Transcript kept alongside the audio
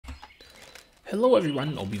Hello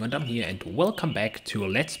everyone, ObiVanDamme here and welcome back to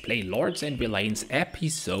Let's Play Lords and Villeins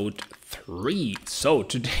episode 3. So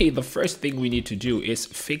today the first thing we need to do is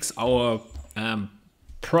fix our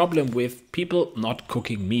problem with people not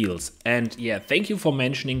cooking meals. And yeah, thank you for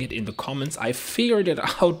mentioning it in the comments. I figured it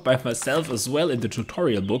out by myself as well in the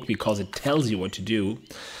tutorial book because it tells you what to do.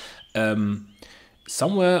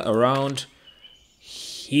 Somewhere around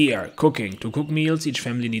here, cooking. To cook meals, each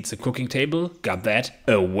family needs a cooking table. Got that.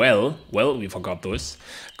 A well, we forgot those.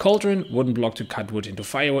 Cauldron, wooden block to cut wood into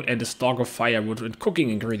firewood, and a stalk of firewood and cooking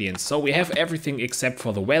ingredients. So we have everything except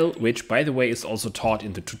for the well, which by the way is also taught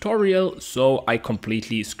in the tutorial. So I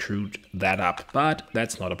completely screwed that up, but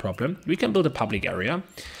that's not a problem. We can build a public area.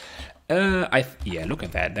 Yeah, look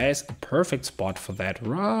at that. There's a perfect spot for that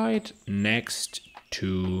right next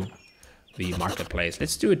to the marketplace.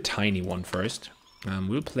 Let's do a tiny one first.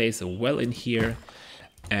 We'll place a well in here,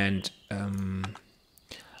 and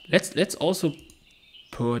let's also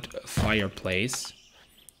put a fireplace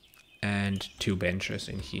and 2 benches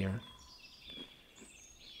in here,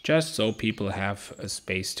 just so people have a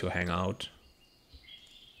space to hang out.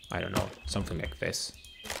 I don't know, something like this.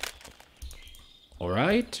 All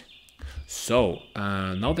right. So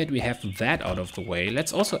now that we have that out of the way,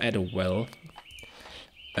 let's also add a well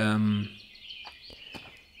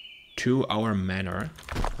to our manor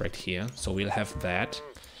right here. So we'll have that.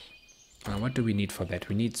 What do we need for that?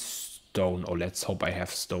 We need stone. Oh, let's hope I have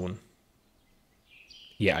stone.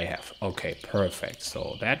 Yeah, I have. Okay, perfect.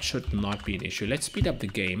 So that should not be an issue. Let's speed up the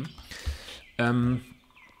game.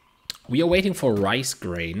 We are waiting for rice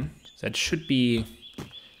grain. That should be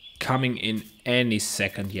coming in any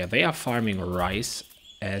second. Yeah, they are farming rice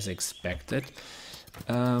as expected.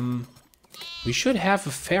 We should have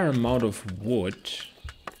a fair amount of wood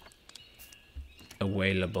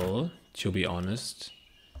available, to be honest.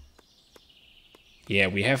 Yeah,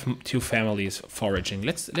 we have 2 families foraging.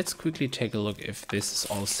 Let's quickly take a look if this is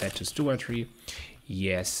all set to stewardry.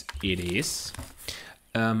 Yes, it is.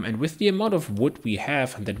 And with the amount of wood we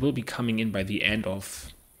have, that will be coming in by the end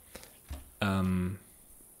of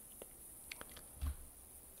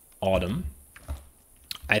autumn,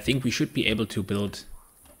 I think we should be able to build.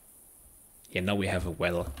 Yeah, now we have a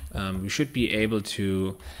well. We should be able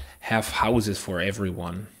to have houses for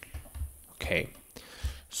everyone. Okay,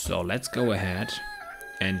 so let's go ahead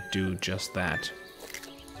and do just that.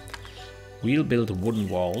 We'll build wooden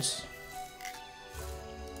walls.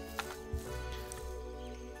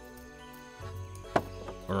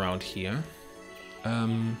 Around here.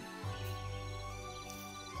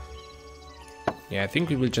 Yeah, I think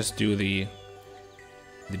we will just do the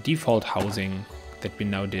default housing that we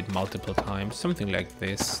now did multiple times. Something like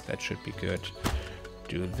this, that should be good.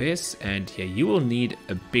 Do this, and yeah, you will need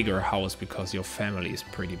a bigger house because your family is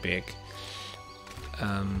pretty big.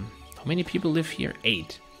 How many people live here?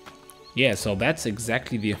 8. Yeah, so that's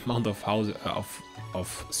exactly the amount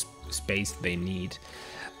of space they need.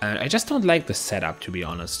 I just don't like the setup, to be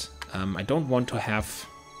honest. I don't want to have.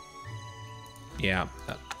 Yeah,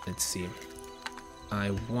 let's see.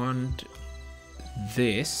 I want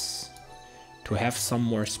this to have some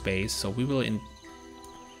more space, so we will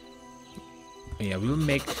we'll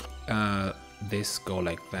make this go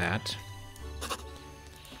like that.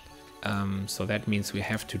 So that means we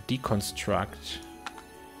have to deconstruct.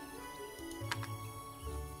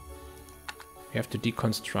 We have to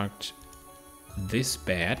deconstruct this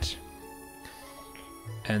bed,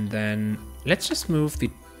 and then let's just move the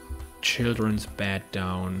children's bed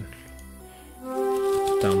down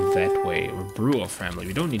that way. Or brewer family.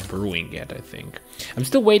 We don't need brewing yet, I think. I'm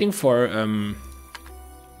still waiting for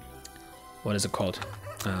what is it called?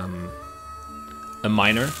 A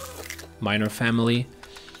minor family.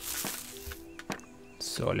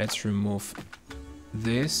 So let's remove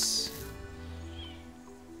this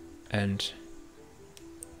and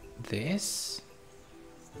this.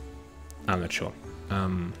 I'm not sure.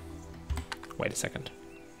 Wait a second.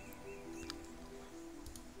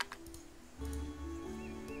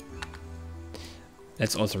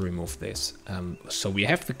 Let's also remove this. So we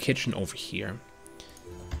have the kitchen over here.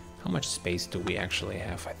 How much space do we actually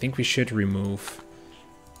have? I think we should remove.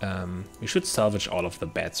 We should salvage all of the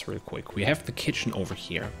beds real quick. We have the kitchen over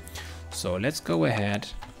here. So let's go ahead,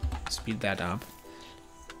 speed that up.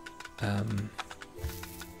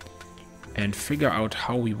 And figure out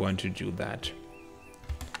how we want to do that.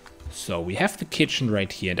 So we have the kitchen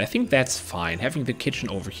right here, and I think that's fine. Having the kitchen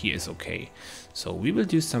over here is okay. So we will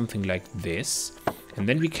do something like this, and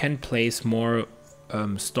then we can place more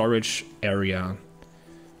storage area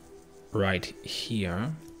right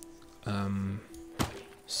here.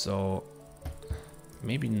 So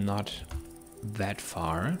maybe not that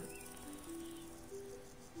far.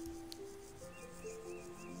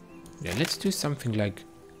 Yeah, let's do something like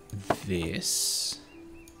this.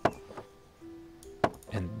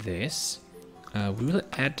 And this. We will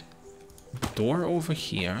add door over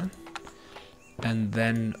here. And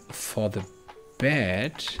then for the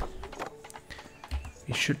bed,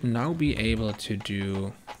 we should now be able to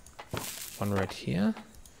do one right here,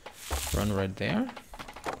 one right there,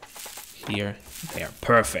 here, there.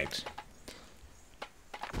 Perfect.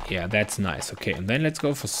 Yeah, that's nice. Okay, and then let's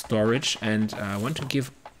go for storage. And I want to give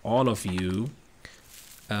all of you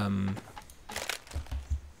a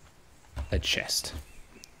chest.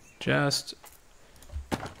 Just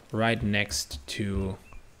right next to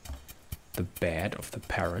the bed of the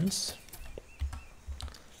parents.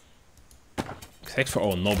 Except for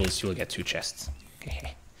all nobles, you'll get 2 chests.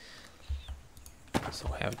 So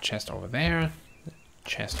we have a chest over there,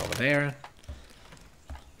 chest over there.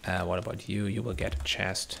 What about you? You will get a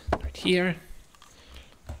chest right here.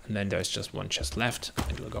 And then there's just 1 chest left,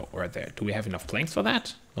 and we'll go right there. Do we have enough planks for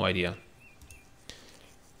that? No idea.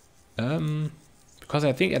 Because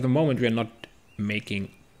I think at the moment we are not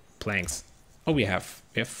making planks. Oh, we have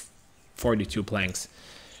 42 planks.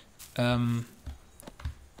 Does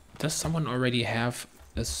someone already have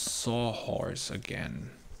a sawhorse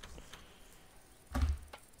again?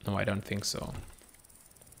 No, I don't think so.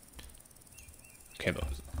 Okay,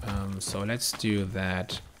 so let's do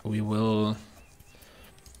that. We will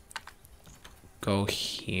go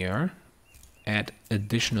here, add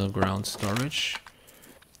additional ground storage,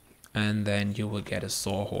 and then you will get a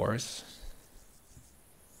sawhorse.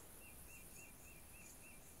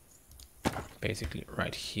 Basically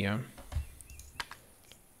right here.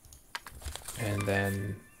 And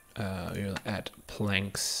then we'll add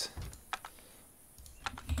planks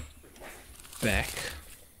back.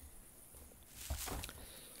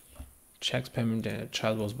 Checks payment, a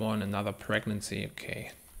child was born, another pregnancy,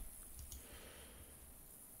 okay.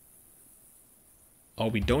 Oh,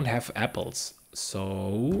 we don't have apples,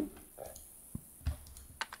 so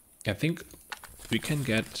I think we can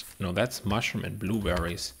get, no, that's mushroom and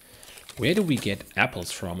blueberries. Where do we get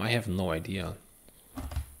apples from? I have no idea.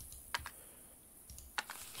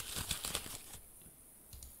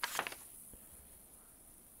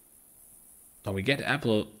 Oh, we get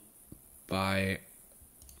apple by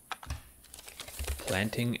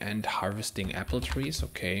planting and harvesting apple trees.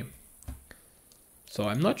 Okay. So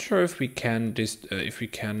I'm not sure if we can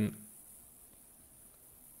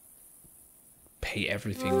pay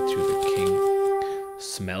everything to the king.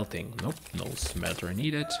 Smelting. Nope, no smelter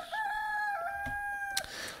needed.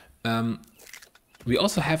 We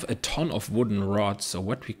also have a ton of wooden rods. So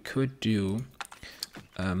what we could do,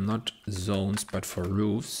 not zones, but for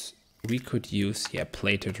roofs, we could use, yeah,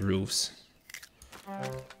 plated roofs.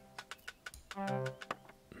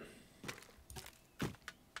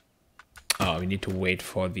 Oh, we need to wait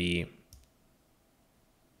for the...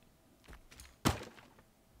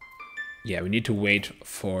 Yeah, we need to wait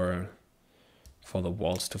for the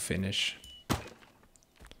walls to finish. I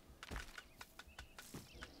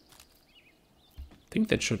think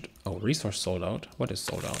that should... Oh, resource sold out. What is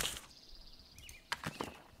sold out?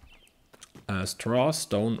 Straw,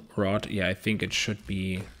 stone, rod. Yeah, I think it should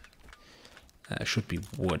be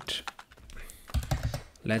wood.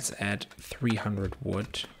 Let's add 300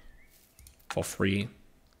 wood for free.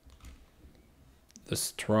 The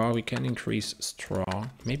straw, we can increase straw.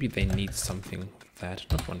 Maybe they need something with that.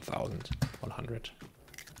 Not 1,000, 100.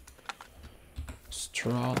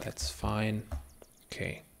 Straw, that's fine.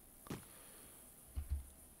 Okay.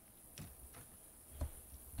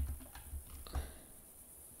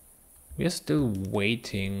 We are still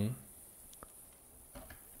waiting.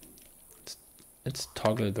 Let's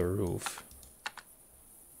toggle the roof.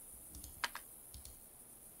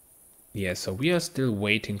 Yeah, so we are still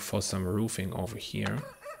waiting for some roofing over here.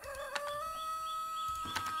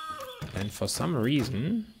 And for some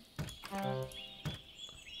reason...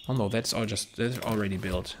 Oh no, that's already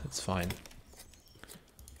built. It's fine.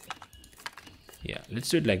 Yeah, let's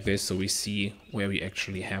do it like this so we see where we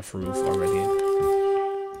actually have roof already.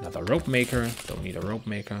 Another rope maker. Don't need a rope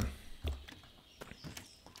maker.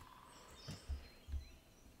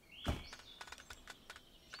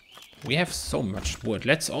 We have so much wood.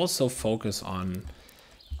 Let's also focus on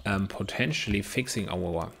potentially fixing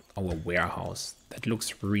our warehouse. That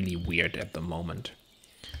looks really weird at the moment.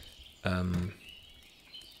 Let's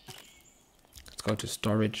go to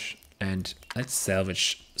storage and let's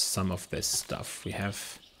salvage some of this stuff. We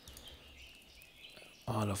have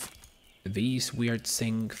all of these weird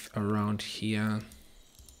things around here.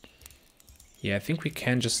 Yeah, I think we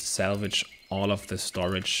can just salvage all of the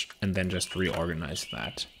storage and then just reorganize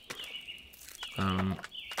that.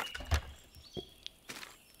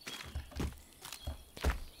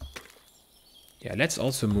 Yeah, let's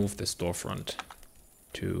also move the storefront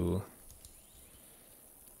to...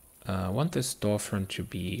 I want this storefront to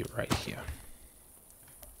be right here.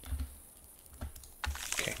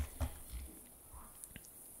 Okay.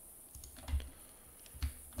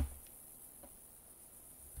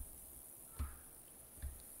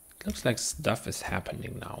 Looks like stuff is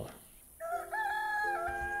happening now.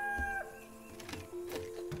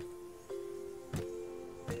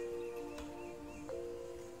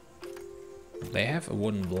 They have a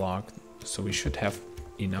wooden block, so we should have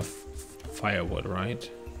enough firewood, right?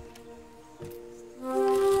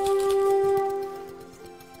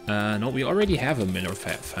 No, we already have a miller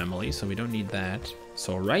family, so we don't need that.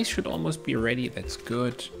 So rice should almost be ready, that's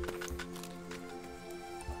good.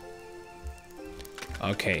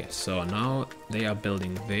 Okay, so now they are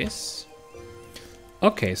building this.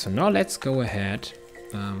 Okay, so now let's go ahead.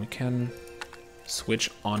 We can switch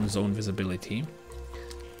on zone visibility.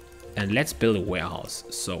 And let's build a warehouse.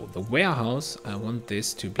 So the warehouse, I want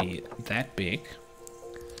this to be that big.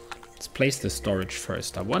 Let's place the storage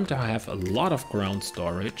first. I want to have a lot of ground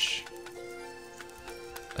storage.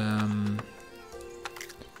 Let's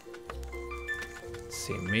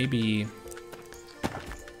see, maybe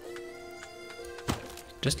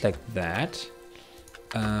just like that.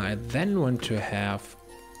 I then want to have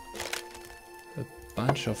a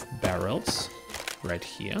bunch of barrels right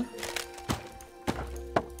here.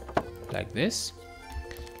 Like this.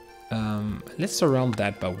 Let's surround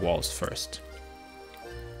that by walls first.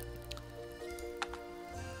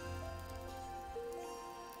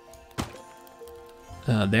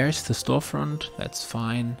 There's the storefront, that's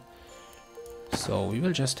fine. So we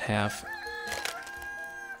will just have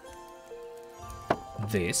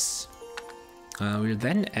this. We'll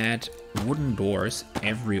then add wooden doors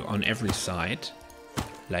on every side,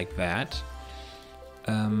 like that.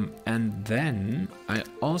 And then I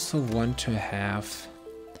also want to have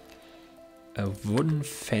a wooden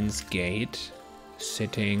fence gate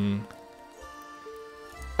sitting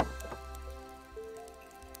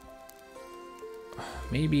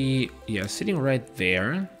maybe, yeah, sitting right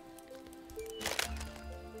there.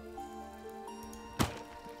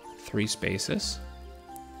 3 spaces.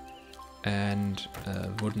 And a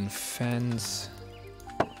wooden fence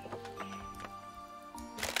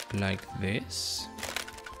like this.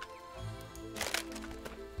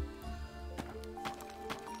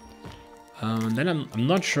 Then I'm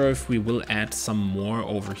not sure if we will add some more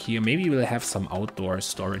over here. Maybe we'll have some outdoor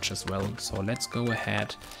storage as well. So let's go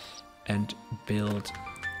ahead and build...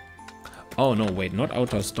 Oh no, wait, not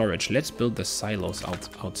outdoor storage. Let's build the silos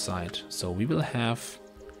outside. So we will have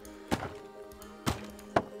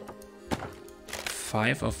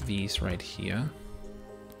 5 of these right here.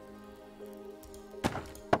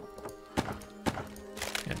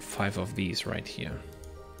 And 5 of these right here.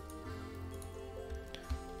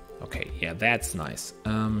 Okay, yeah, that's nice.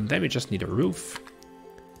 Then we just need a roof.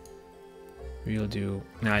 We'll do...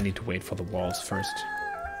 Now I need to wait for the walls first.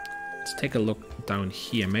 Let's take a look down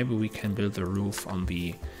here. Maybe we can build the roof on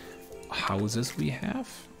the houses we have.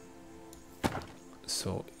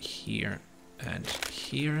 So here and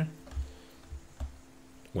here.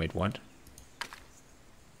 Wait, what?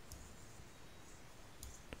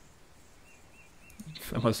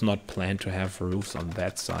 It was not planned to have roofs on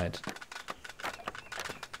that side.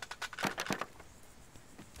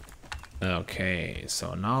 Okay,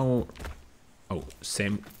 so now, oh,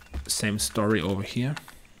 same story over here.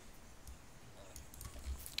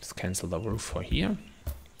 Let's cancel the roof for here.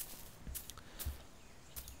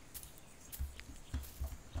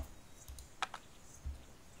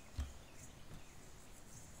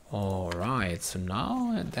 All right, so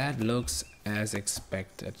now that looks as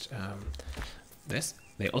expected.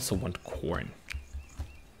 They also want corn.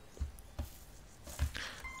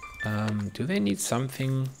 Do they need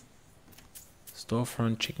something?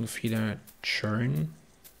 Storefront, chicken feeder, churn.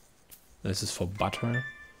 This is for butter.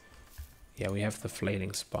 Yeah, we have the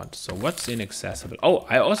flailing spot. So what's inaccessible? Oh,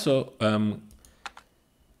 I also the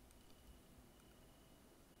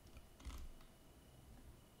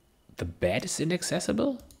bed is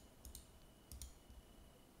inaccessible?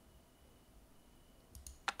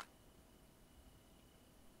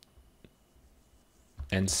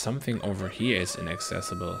 And something over here is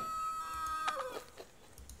inaccessible.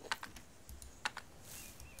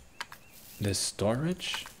 The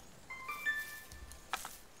storage?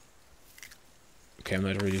 Okay, I'm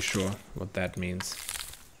not really sure what that means.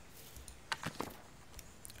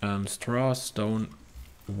 Straw, stone,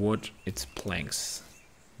 wood, it's planks.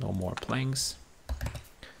 No more planks.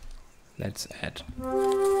 Let's add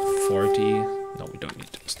 40. No, we don't need,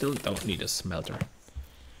 still don't need a smelter.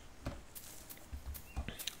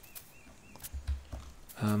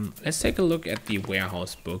 Let's take a look at the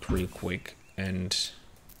warehouse book real quick and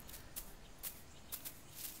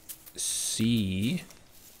see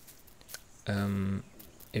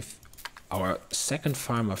if our second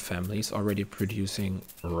farmer family is already producing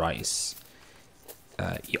rice.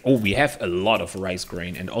 Oh, we have a lot of rice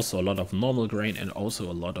grain and also a lot of normal grain and also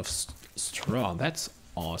a lot of straw. That's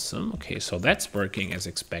awesome. Okay, so that's working as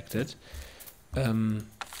expected. I'm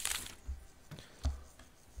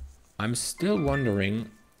still wondering,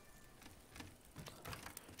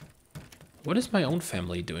 what is my own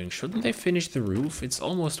family doing? Shouldn't they finish the roof? It's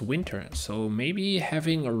almost winter, so maybe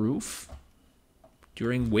having a roof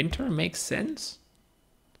during winter makes sense?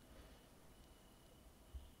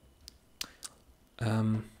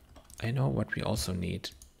 I know what we also need.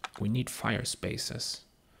 We need fire spaces.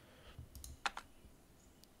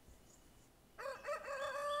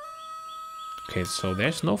 Okay, so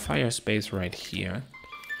there's no fire space right here.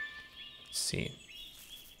 Let's see.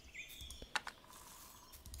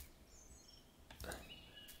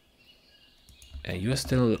 You're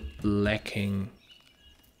still lacking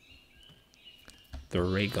the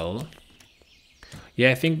regal. Yeah,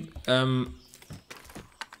 I think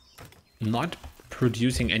not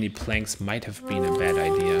producing any planks might have been a bad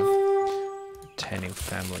idea. Tanning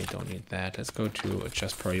family, don't need that. Let's go to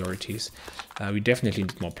adjust priorities. We definitely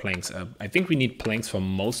need more planks. I think we need planks for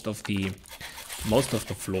most of the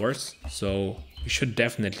floors, so we should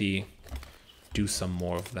definitely do some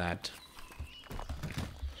more of that.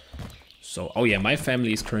 So, oh yeah, my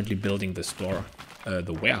family is currently building the store,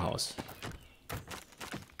 the warehouse.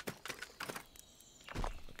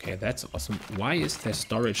 Okay, that's awesome. Why is there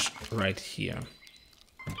storage right here?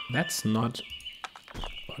 That's not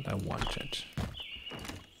what I wanted.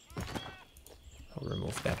 I'll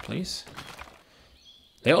remove that, please.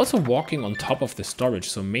 They're also walking on top of the storage,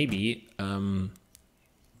 so maybe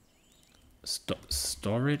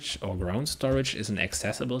storage or ground storage is an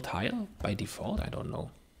accessible tile by default. I don't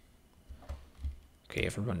know. Okay,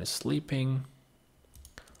 everyone is sleeping.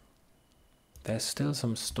 There's still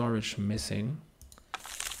some storage missing.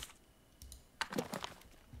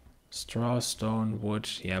 Straw, stone, wood.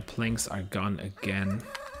 Yeah, planks are gone again.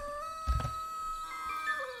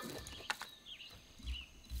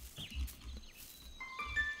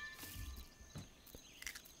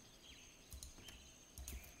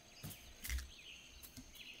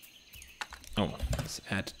 Oh, let's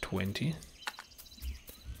add 20.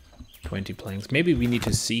 20 planks. Maybe we need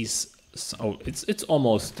to cease. Oh, it's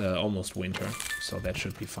almost almost winter, so that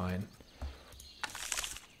should be fine.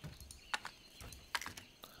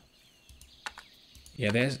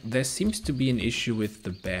 Yeah, there seems to be an issue with the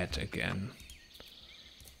bed again.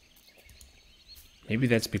 Maybe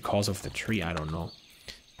that's because of the tree, I don't know.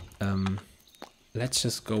 Let's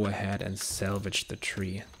just go ahead and salvage the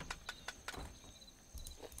tree.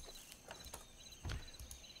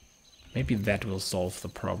 Maybe that will solve the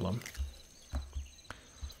problem.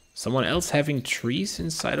 Someone else having trees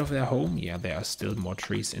inside of their home? Yeah, there are still more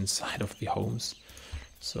trees inside of the homes.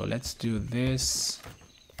 So let's do this.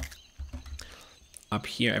 Up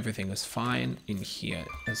here, everything is fine. In here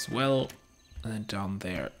as well. And down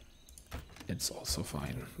there, it's also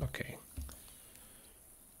fine. Okay.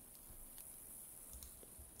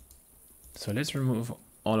 So let's remove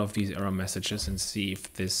all of these error messages and see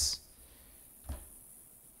if this...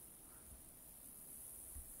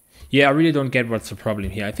 Yeah, I really don't get what's the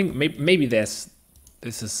problem here. I think maybe this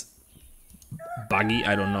is buggy,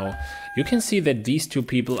 I don't know. You can see that these two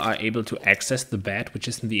people are able to access the bed, which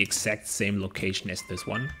is in the exact same location as this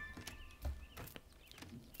one.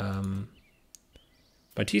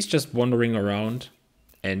 But he's just wandering around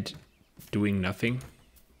and doing nothing.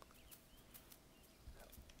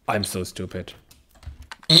 I'm so stupid.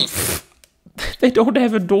 They don't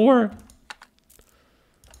have a door.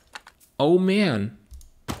 Oh man.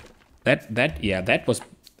 That was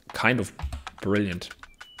kind of brilliant.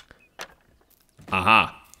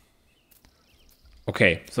 Aha.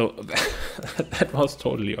 Okay, so that was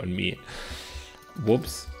totally on me.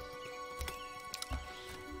 Whoops.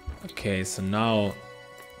 Okay, so now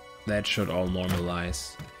that should all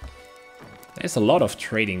normalize. There's a lot of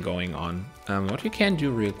trading going on. What we can do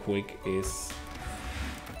real quick is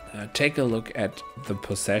take a look at the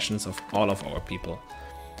possessions of all of our people.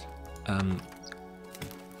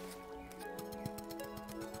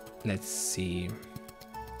 Let's see.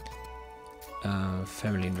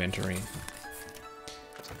 Family inventory.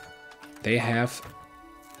 They have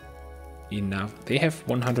enough. They have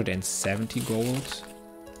 170 gold.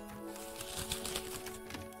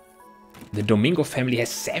 The Domingo family has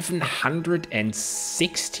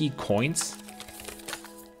 760 coins.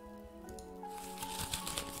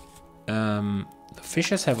 The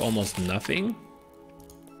Fishers have almost nothing.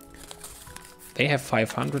 They have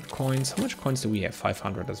 500 coins. How much coins do we have?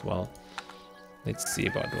 500 as well. Let's see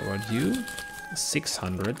about you.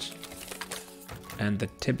 600. And the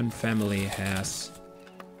Tibbin family has...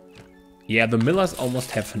 Yeah, the Millers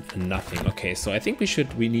almost have nothing. Okay, so I think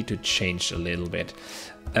we need to change a little bit.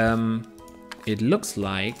 It looks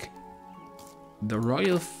like the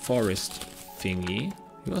Royal Forest thingy,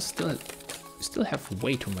 you still have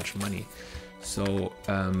way too much money. So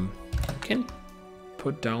you can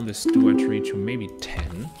put down the stewardry to maybe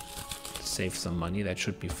 10. Save some money, that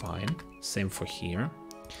should be fine. Same for here.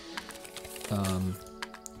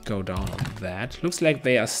 Go down on that. Looks like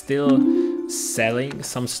they are still selling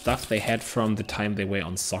some stuff they had from the time they were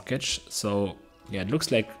on Sockage. So yeah, it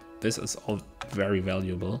looks like this is all very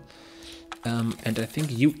valuable. And I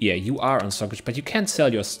think you are on Sockage, but you can't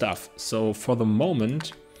sell your stuff. So for the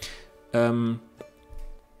moment, you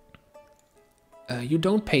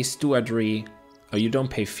don't pay stewardry or you don't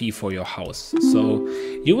pay fee for your house. So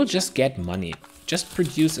you will just get money. Just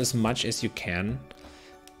produce as much as you can.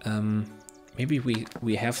 Maybe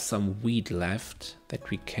we have some wheat left that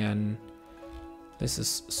we can... This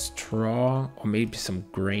is straw or maybe some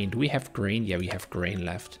grain. Do we have grain? Yeah, we have grain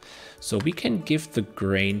left. So we can give the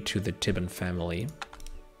grain to the Tibbin family.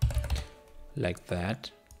 Like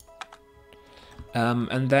that.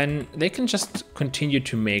 And then they can just continue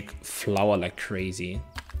to make flour like crazy.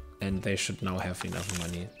 And they should now have enough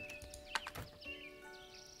money.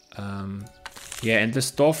 Yeah, and the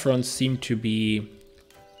storefronts seem to be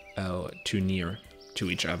too near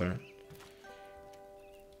to each other.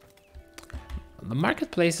 The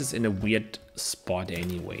marketplace is in a weird spot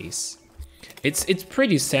anyways. It's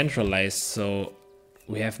pretty centralized, so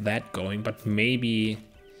we have that going, but maybe...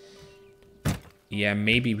 Yeah,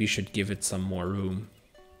 maybe we should give it some more room.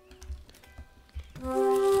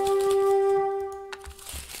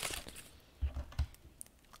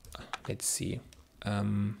 Let's see.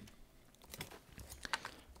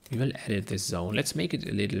 We will edit this zone. Let's make it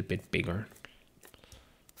a little bit bigger.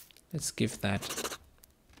 Let's give that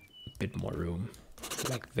a bit more room,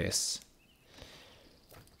 like this.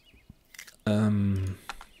 We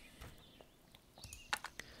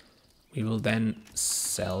will then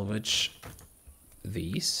salvage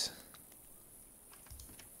these.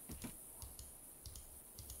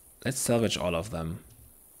 Let's salvage all of them.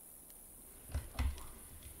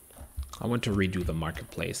 I want to redo the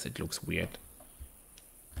marketplace. It looks weird.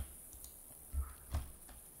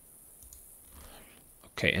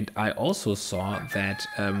 Okay, and I also saw that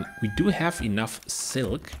we do have enough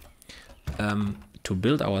silk to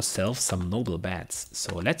build ourselves some noble beds.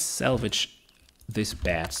 So let's salvage this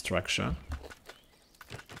bed structure.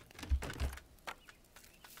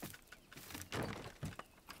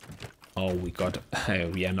 Oh, we got...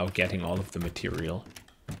 we are now getting all of the material.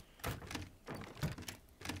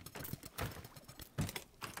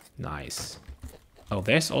 Nice. Oh,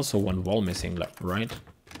 there's also one wall missing, right?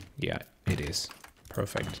 Yeah, it is.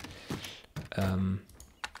 Perfect.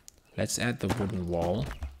 Let's add the wooden wall.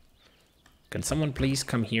 Can someone please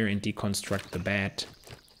come here and deconstruct the bed?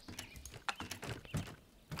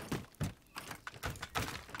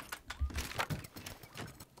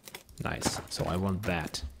 Nice. So I want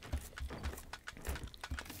that.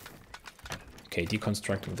 Okay,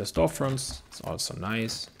 deconstructing the storefronts is also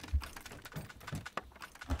nice.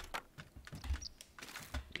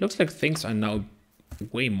 It looks like things are now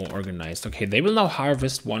way more organized. Okay, they will now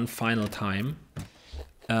harvest one final time.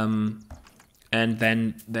 And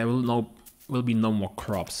then there will be no more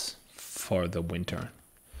crops for the winter.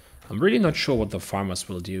 I'm really not sure what the farmers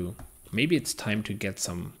will do. Maybe it's time to get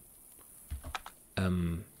some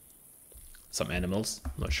animals.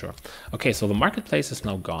 I'm not sure. Okay, so the marketplace is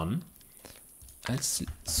now gone. Let's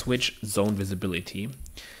switch zone visibility.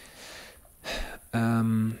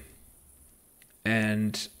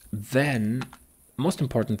 And then, most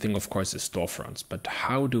important thing, of course, is storefronts. But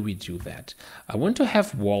how do we do that? I want to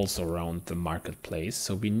have walls around the marketplace,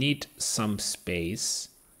 so we need some space.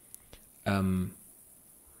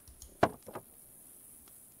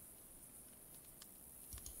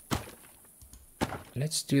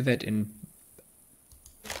 Let's do that in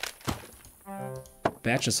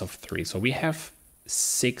batches of 3. So we have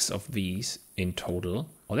 6 of these in total.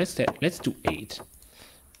 Or let's do 8,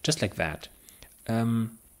 just like that.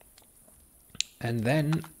 And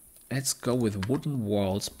then let's go with wooden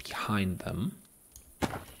walls behind them,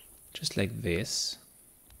 just like this.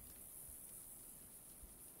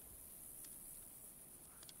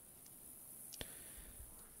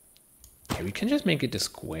 Okay, we can just make it a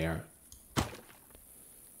square.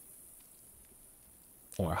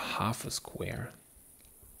 Or half a square.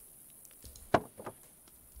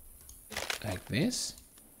 Like this.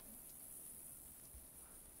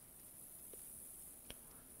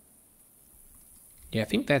 Yeah, I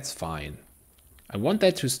think that's fine. I want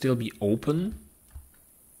that to still be open.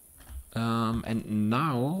 And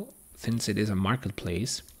now, since it is a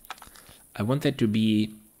marketplace, I want that to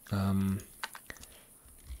be,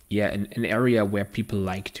 yeah, an area where people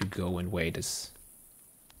like to go and where it is.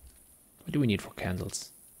 What do we need for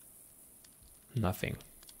candles? Nothing.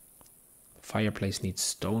 Fireplace needs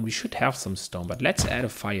stone. We should have some stone, but let's add a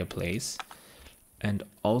fireplace. And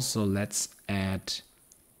also let's add...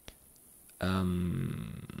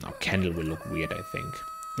 oh, candle will look weird, I think.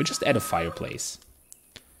 We'll just add a fireplace.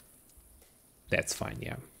 That's fine,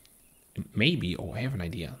 yeah. Maybe, oh, I have an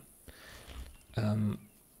idea.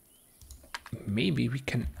 Maybe we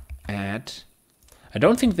can add... I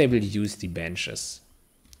don't think they will use the benches.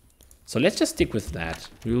 So let's just stick with that.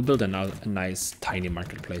 We will build a nice tiny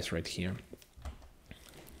marketplace right here.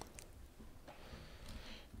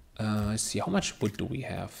 Let's see, how much wood do we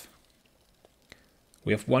have?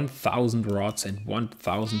 We have 1,000 rods and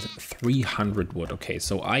 1,300 wood. Okay,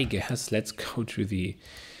 so I guess let's go to the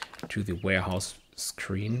warehouse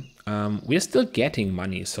screen. We're still getting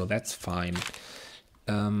money, so that's fine.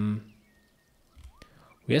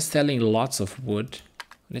 We're selling lots of wood.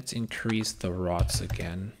 Let's increase the rods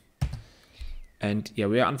again. And yeah,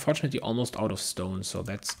 we are unfortunately almost out of stone, so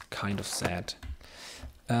that's kind of sad.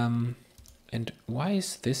 And why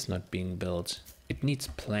is this not being built? It needs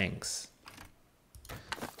planks.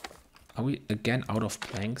 Are we again out of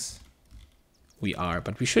planks? We are,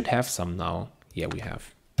 but we should have some now. Yeah, we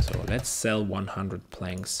have. So let's sell 100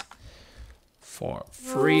 planks for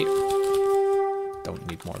free. Don't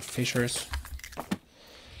need more fishers.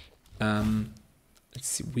 Let's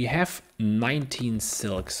see, we have 19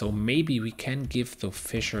 silk, so maybe we can give the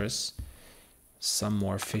fishers some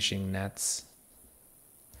more fishing nets.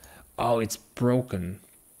 Oh, it's broken.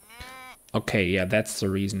 Okay, yeah, that's the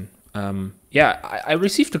reason. Yeah, I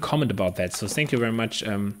received a comment about that, so thank you very much.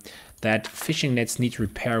 That fishing nets need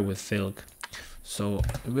repair with silk. So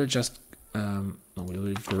we'll just, no, we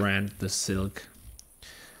will grant the silk.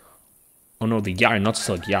 Oh no, the yarn, not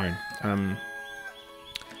silk, yarn.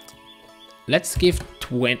 Let's give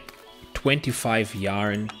 25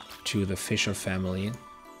 yarn to the fisher family.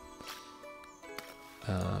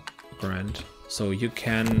 Grant. So you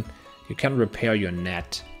can repair your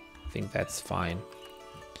net. I think that's fine.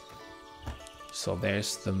 So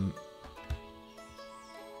there's the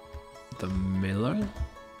miller.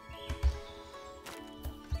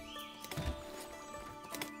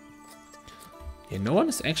 Yeah, no one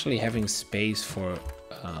is actually having space for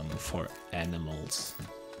animals.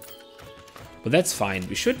 But that's fine.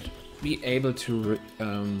 We should be able to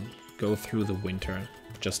go through the winter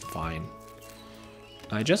just fine.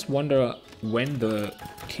 I just wonder when the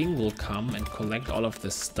king will come and collect all of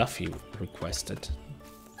the stuff he requested.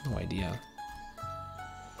 No idea.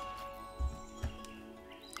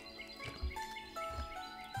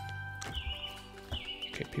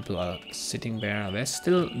 Okay, people are sitting there. There's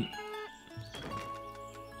still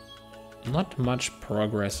not much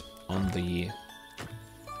progress on the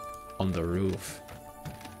roof.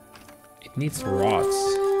 It needs rods.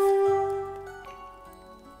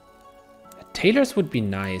 Tailors would be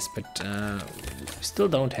nice, but we still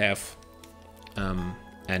don't have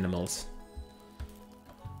animals.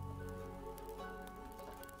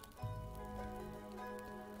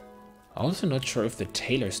 Also not sure if the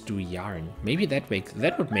tailors do yarn. Maybe that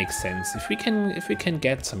would make sense if we can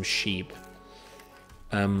get some sheep.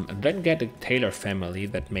 And then get a tailor family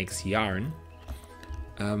that makes yarn.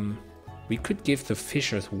 We could give the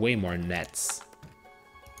fishers way more nets.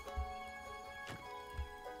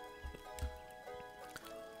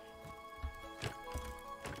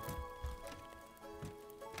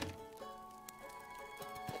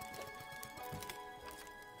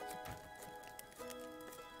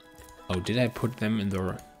 Oh, did I put them in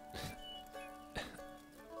the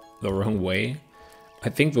wrong way? I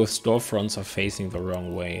think those storefronts are facing the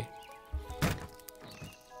wrong way.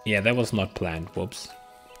 Yeah, that was not planned. Whoops.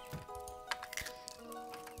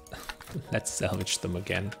 Let's salvage them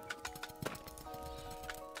again.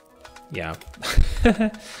 Yeah.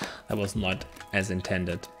 That was not as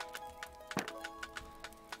intended.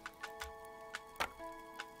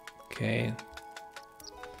 Okay.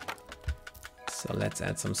 So let's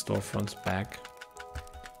add some storefronts back.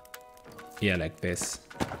 Yeah, like this.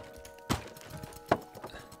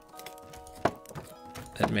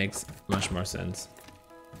 That makes much more sense.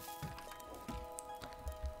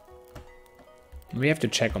 We have to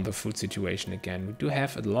check on the food situation again. We do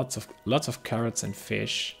have lots of carrots and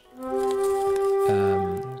fish.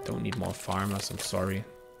 Don't need more farmers, I'm sorry.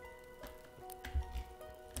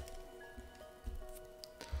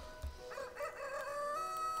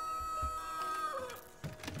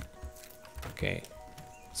 Okay,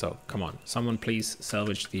 so come on, someone please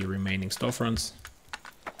salvage the remaining storefronts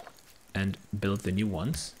and build the new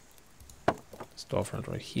ones. Storefront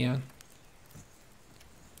right here.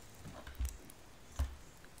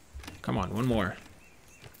 Come on, one more.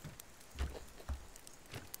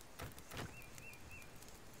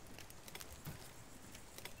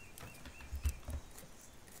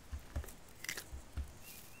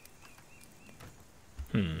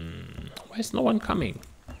 Why is no one coming?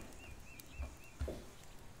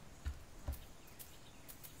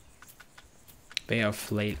 They are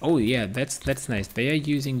flail. Oh yeah, that's nice. They are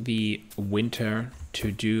using the winter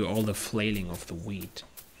to do all the flailing of the wheat.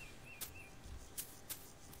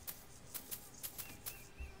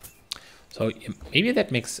 So maybe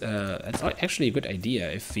that makes that's actually a good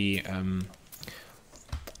idea if we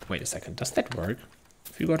wait a second. Does that work?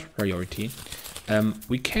 If you got priority,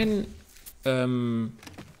 we can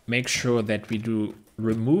make sure that we do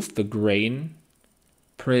remove the grain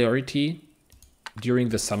priority during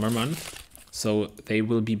the summer month, so they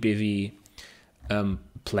will be busy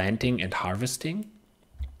planting and harvesting,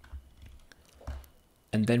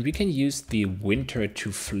 and then we can use the winter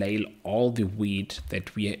to flail all the wheat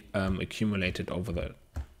that we accumulated over the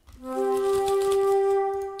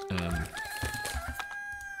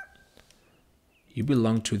you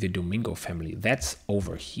belong to the Domingo family. That's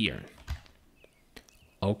over here.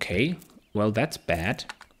 Okay, well, that's bad.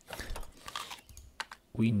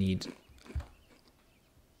 We need...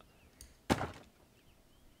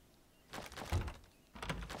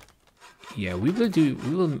 Yeah, we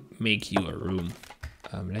will make you a room.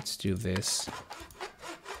 Let's do this.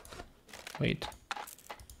 Wait.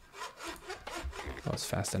 That was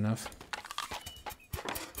fast enough.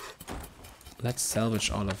 Let's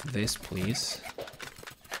salvage all of this, please.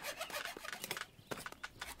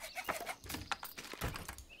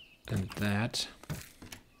 And that.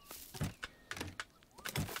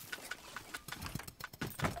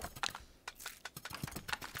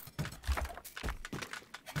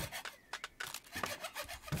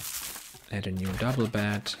 Add a new double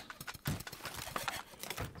bed.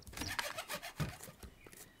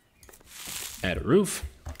 Add a roof.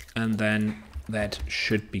 And then that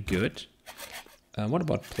should be good. What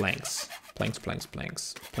about planks? Planks.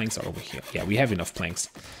 Planks are over here. Yeah, we have enough planks.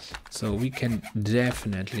 So we can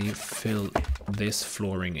definitely fill this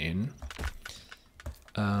flooring in.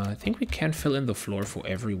 I think we can fill in the floor for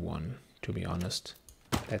everyone, to be honest.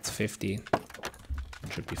 That's 50.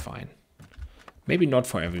 Should be fine. Maybe not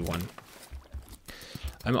for everyone.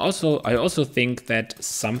 I also think that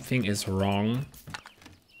something is wrong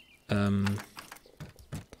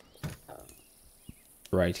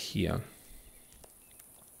right here.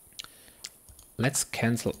 Let's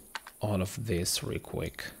cancel all of this real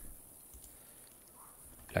quick.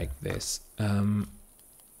 Like this.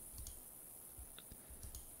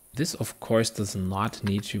 This, of course, does not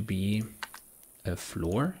need to be a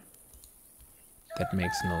floor. That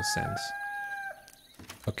makes no sense.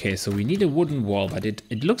 Okay, so we need a wooden wall, but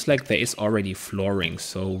it looks like there is already flooring,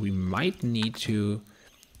 so we might need to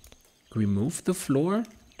remove the floor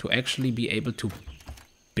to actually be able to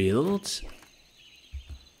build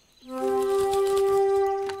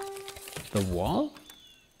the wall?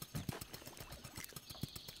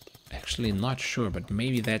 Actually not sure, but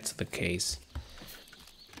maybe that's the case.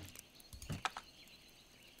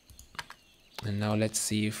 And now let's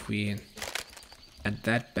see if we add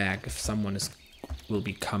that back, if someone will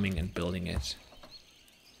be coming and building it.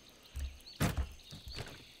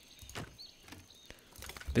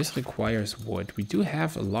 This requires wood. We do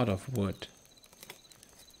have a lot of wood.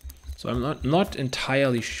 So I'm not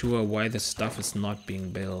entirely sure why this stuff is not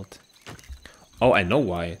being built. Oh, I know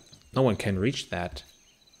why. No one can reach that.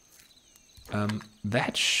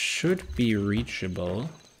 That should be reachable.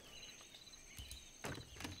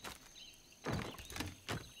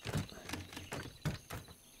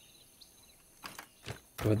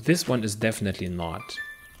 But this one is definitely not.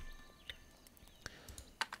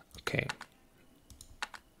 Okay.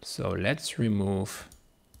 So let's remove...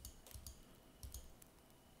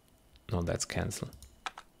 No, that's cancel.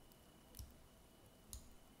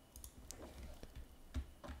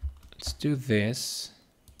 Let's do this.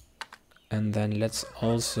 And then let's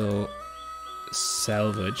also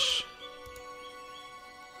salvage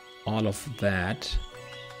all of that.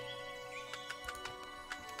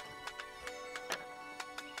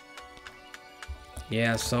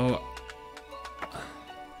 Yeah, so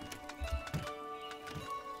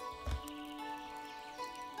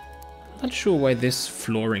not sure why this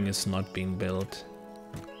flooring is not being built.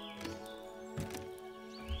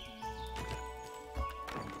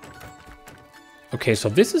 Okay, so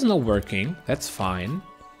this is not working. That's fine.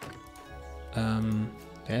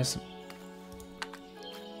 There's...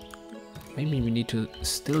 Maybe we need to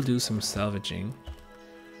still do some salvaging.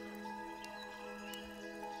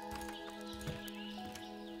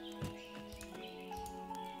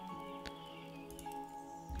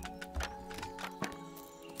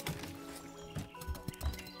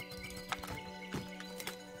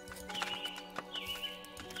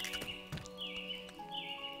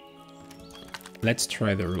 Let's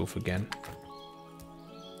try the roof again.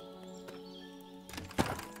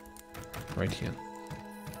 Right here.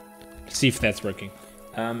 Let's see if that's working.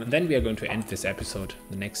 And then we are going to end this episode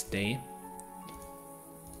the next day.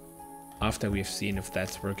 After we've seen if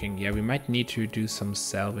that's working. Yeah, we might need to do some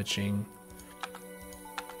salvaging.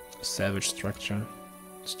 Salvage structure.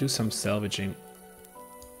 Let's do some salvaging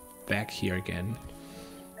back here again.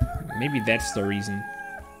 Maybe that's the reason.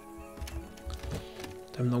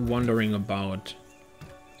 I'm not wondering about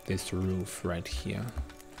this roof right here.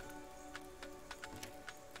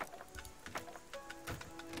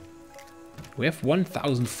 We have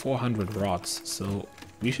 1,400 rods, so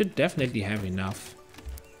we should definitely have enough.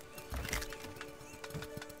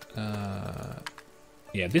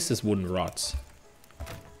 Yeah, this is wooden rods.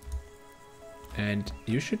 And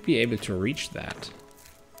you should be able to reach that.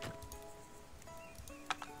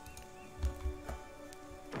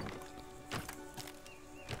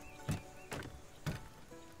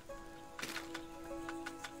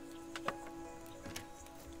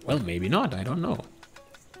 Well, maybe not, I don't know.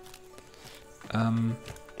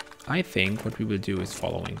 I think what we will do is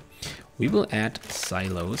following. We will add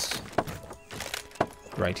silos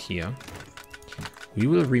right here. We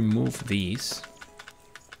will remove these.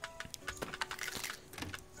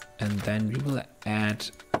 And then we will add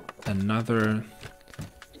another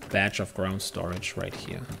batch of ground storage right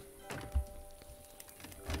here.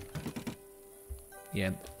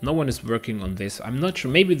 Yeah, no one is working on this. I'm not sure.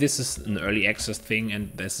 Maybe this is an early access thing and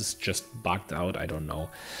this is just bugged out. I don't know.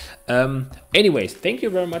 Anyways, thank you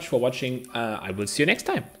very much for watching. I will see you next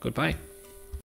time. Goodbye.